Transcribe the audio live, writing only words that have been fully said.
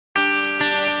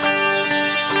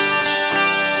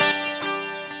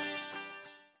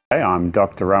I'm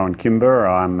Dr. Rohan Kimber.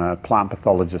 I'm a plant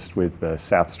pathologist with the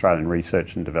South Australian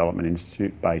Research and Development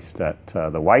Institute based at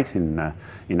the Waite in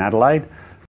Adelaide.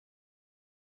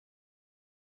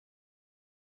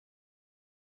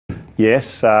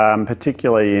 Yes,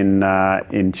 particularly in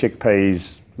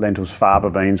chickpeas, lentils, faba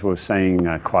beans, we're seeing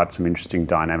quite some interesting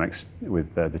dynamics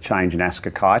with the change in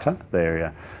ascochyta.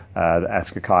 The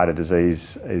ascochyta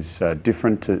disease is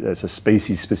different. It's a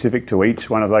species specific to each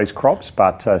one of those crops,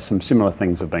 but some similar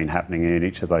things have been happening in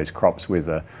each of those crops with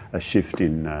a shift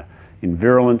in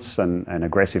virulence and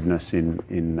aggressiveness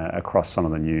across some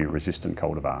of the new resistant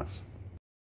cultivars.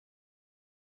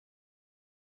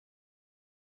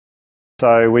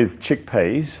 So with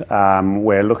chickpeas,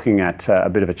 we're looking at a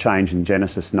bit of a change in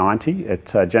Genesis 90.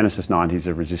 Genesis 90 is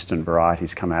a resistant variety.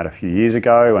 It's come out a few years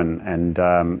ago,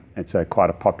 and it's quite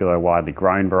a popular, widely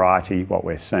grown variety. What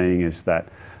we're seeing is that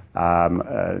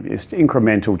it's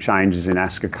incremental changes in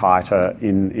ascochyta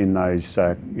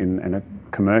in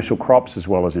commercial crops as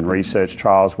well as in research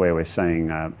trials, where we're seeing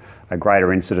a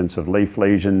greater incidence of leaf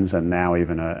lesions and now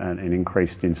even an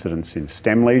increased incidence in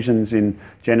stem lesions in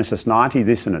Genesis 90.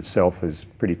 This in itself is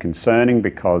pretty concerning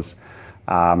because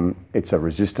it's a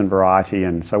resistant variety,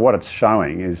 and so what it's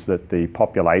showing is that the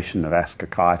population of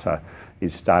ascochyta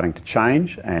is starting to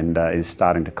change and is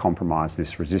starting to compromise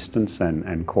this resistance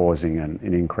and causing an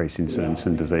increased incidence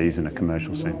in disease in a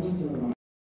commercial sense.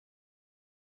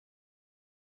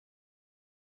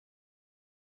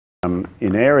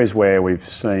 In areas where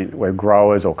where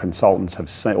growers or consultants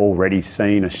have already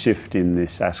seen a shift in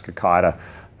this ascochyta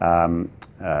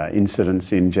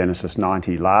incidence in Genesis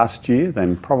 90 last year,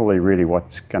 then probably really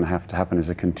what's going to have to happen is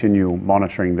a continual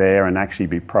monitoring there and actually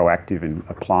be proactive in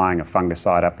applying a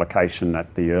fungicide application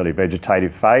at the early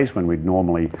vegetative phase when we'd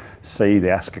normally see the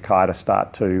ascochyta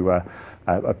start to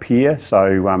appear.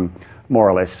 So more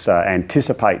or less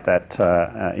anticipate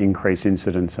that increased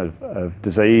incidence of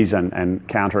disease and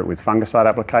counter it with fungicide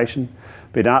application.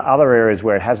 But in other areas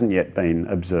where it hasn't yet been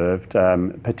observed,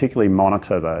 particularly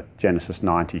monitor the Genesis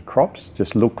 90 crops.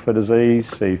 Just look for disease,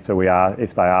 see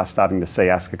if they are starting to see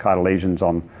ascochyta lesions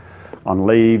on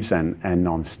leaves and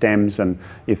on stems, and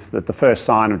if the first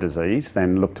sign of disease,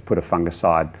 then look to put a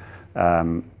fungicide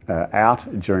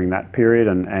out during that period,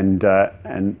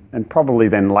 and probably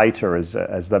then later as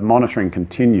the monitoring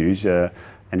continues,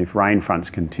 and if rain fronts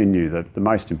continue, the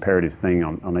most imperative thing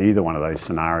on either one of those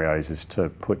scenarios is to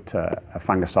put a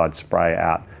fungicide spray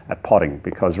out at potting,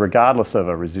 because regardless of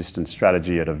a resistance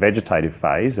strategy at a vegetative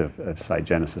phase of say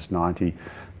Genesis 90,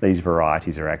 these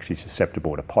varieties are actually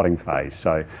susceptible to potting phase.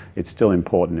 So it's still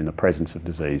important in the presence of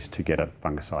disease to get a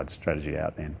fungicide strategy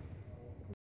out then.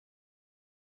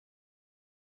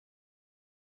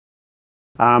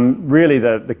 Really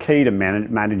the key to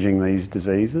managing these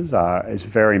diseases is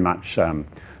very much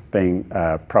being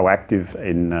proactive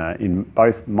in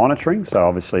both monitoring, so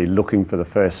obviously looking for the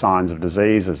first signs of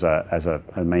disease as a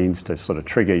means to sort of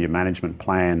trigger your management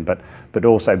plan, but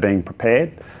also being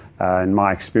prepared. In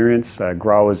my experience,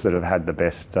 growers that have had the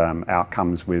best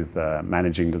outcomes with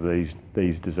managing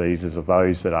these diseases are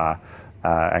those that are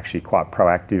actually quite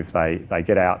proactive. They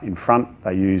get out in front,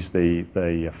 they use the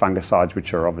fungicides,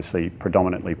 which are obviously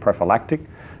predominantly prophylactic,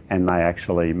 and they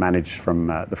actually manage from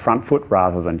the front foot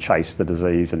rather than chase the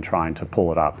disease and trying to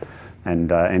pull it up.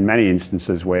 And in many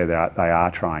instances where they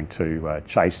are trying to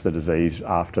chase the disease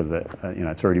after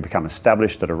it's already become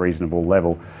established at a reasonable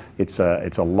level, it's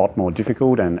a lot more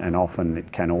difficult, and often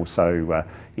it can also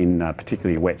in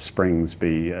particularly wet springs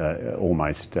be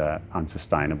almost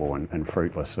unsustainable and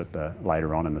fruitless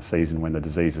later on in the season when the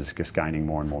disease is just gaining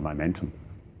more and more momentum.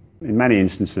 In many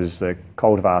instances, the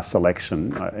cultivar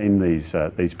selection in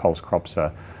these pulse crops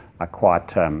are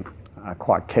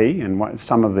quite key, and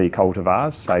some of the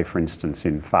cultivars, say for instance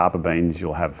in faba beans,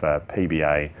 you'll have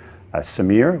PBA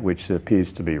Samira, which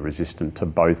appears to be resistant to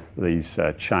both these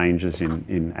changes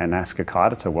in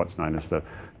ascochyta, to what's known as the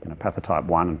pathotype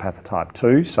 1 and pathotype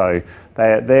 2. So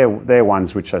they're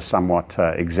ones which are somewhat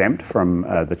exempt from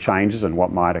the changes and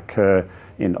what might occur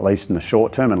at least in the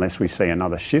short term, unless we see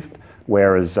another shift.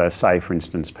 Whereas, say for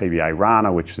instance, PBA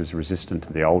Rana, which is resistant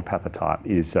to the old pathotype,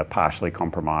 is partially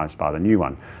compromised by the new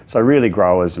one. So really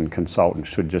growers and consultants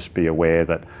should just be aware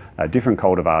that different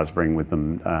cultivars bring with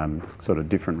them sort of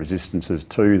different resistances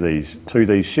to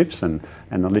these shifts, and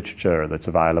the literature that's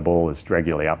available is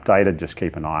regularly updated. Just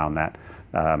keep an eye on that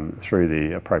through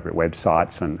the appropriate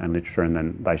websites and literature, and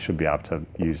then they should be able to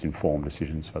use informed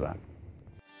decisions for that.